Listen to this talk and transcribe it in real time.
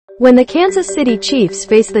When the Kansas City Chiefs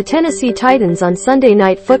face the Tennessee Titans on Sunday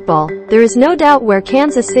Night Football, there is no doubt where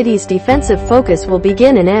Kansas City's defensive focus will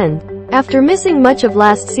begin and end. After missing much of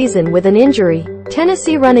last season with an injury,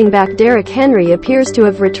 Tennessee running back Derrick Henry appears to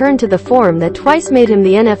have returned to the form that twice made him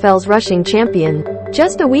the NFL's rushing champion.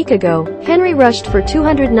 Just a week ago, Henry rushed for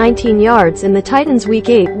 219 yards in the Titans' Week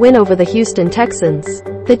 8 win over the Houston Texans.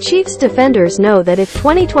 The Chiefs defenders know that if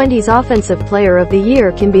 2020's Offensive Player of the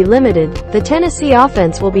Year can be limited, the Tennessee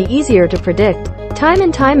offense will be easier to predict. Time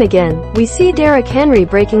and time again, we see Derrick Henry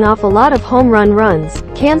breaking off a lot of home run runs,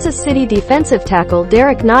 Kansas City defensive tackle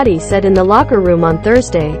Derrick Nnadi said in the locker room on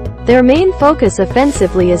Thursday. Their main focus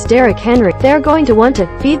offensively is Derrick Henry. They're going to want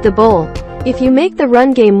to feed the bull. If you make the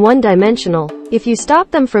run game one-dimensional, if you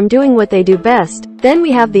stop them from doing what they do best, then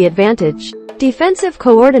we have the advantage. Defensive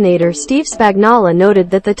coordinator Steve Spagnuolo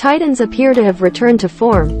noted that the Titans appear to have returned to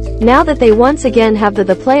form, now that they once again have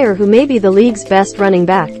the player who may be the league's best running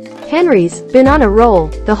back. Henry's been on a roll,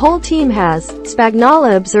 the whole team has,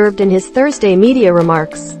 Spagnuolo observed in his Thursday media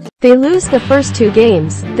remarks. They lose the first 2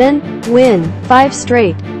 games, then win 5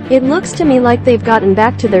 straight. It looks to me like they've gotten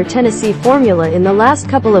back to their Tennessee formula in the last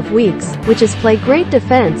couple of weeks, which is play great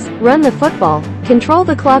defense, run the football, control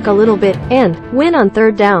the clock a little bit, and win on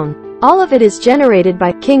third down. All of it is generated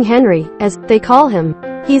by King Henry, as they call him.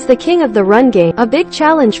 He's the king of the run game, a big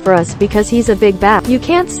challenge for us because he's a big bat. You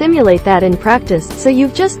can't simulate that in practice, so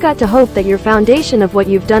you've just got to hope that your foundation of what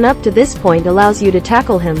you've done up to this point allows you to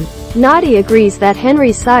tackle him. Nnadi agrees that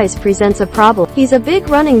Henry's size presents a problem. He's a big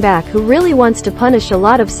running back who really wants to punish a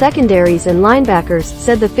lot of secondaries and linebackers,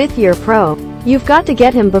 said the 5th-year pro. You've got to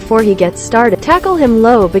get him before he gets started. Tackle him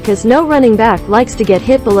low because no running back likes to get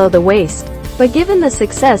hit below the waist. But given the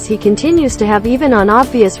success he continues to have even on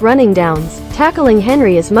obvious running downs, tackling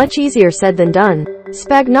Henry is much easier said than done.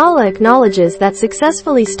 Spagnuolo acknowledges that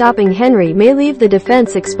successfully stopping Henry may leave the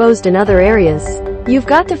defense exposed in other areas. You've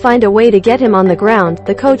got to find a way to get him on the ground,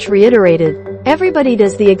 the coach reiterated. Everybody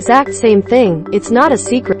does the exact same thing, it's not a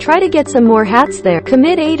secret. Try to get some more hats there,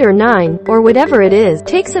 commit 8 or 9, or whatever it is,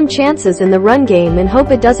 take some chances in the run game and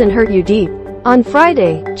hope it doesn't hurt you deep. On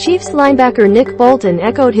Friday, Chiefs linebacker Nick Bolton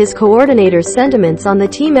echoed his coordinator's sentiments on the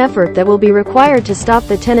team effort that will be required to stop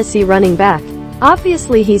the Tennessee running back.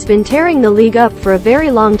 Obviously he's been tearing the league up for a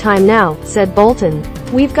very long time now, said Bolton.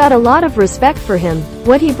 We've got a lot of respect for him,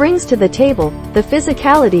 what he brings to the table, the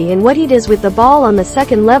physicality and what he does with the ball on the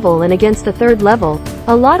second level and against the third level.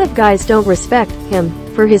 A lot of guys don't respect him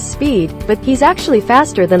for his speed, but he's actually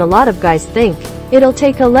faster than a lot of guys think. It'll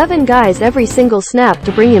take 11 guys every single snap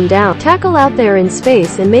to bring him down. Tackle out there in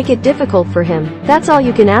space and make it difficult for him. That's all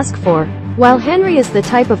you can ask for. While Henry is the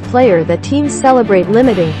type of player that teams celebrate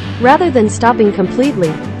limiting, rather than stopping completely,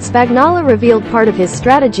 Spagnuolo revealed part of his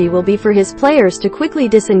strategy will be for his players to quickly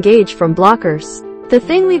disengage from blockers. The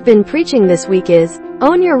thing we've been preaching this week is,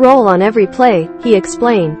 own your role on every play, he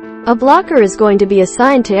explained. A blocker is going to be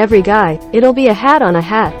assigned to every guy, it'll be a hat on a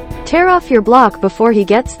hat. Tear off your block before he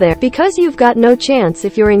gets there, because you've got no chance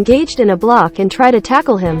if you're engaged in a block and try to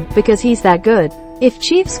tackle him, because he's that good. If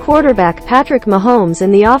Chiefs quarterback Patrick Mahomes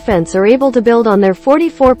and the offense are able to build on their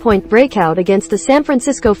 44-point breakout against the San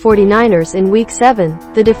Francisco 49ers in Week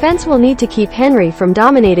 7, the defense will need to keep Henry from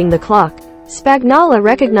dominating the clock. Spagnuolo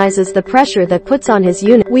recognizes the pressure that puts on his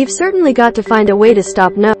unit. We've certainly got to find a way to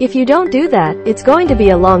stop No. If you don't do that, it's going to be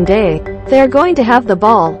a long day. They're going to have the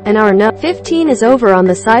ball, and our No. 15 is over on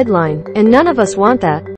the sideline, and none of us want that.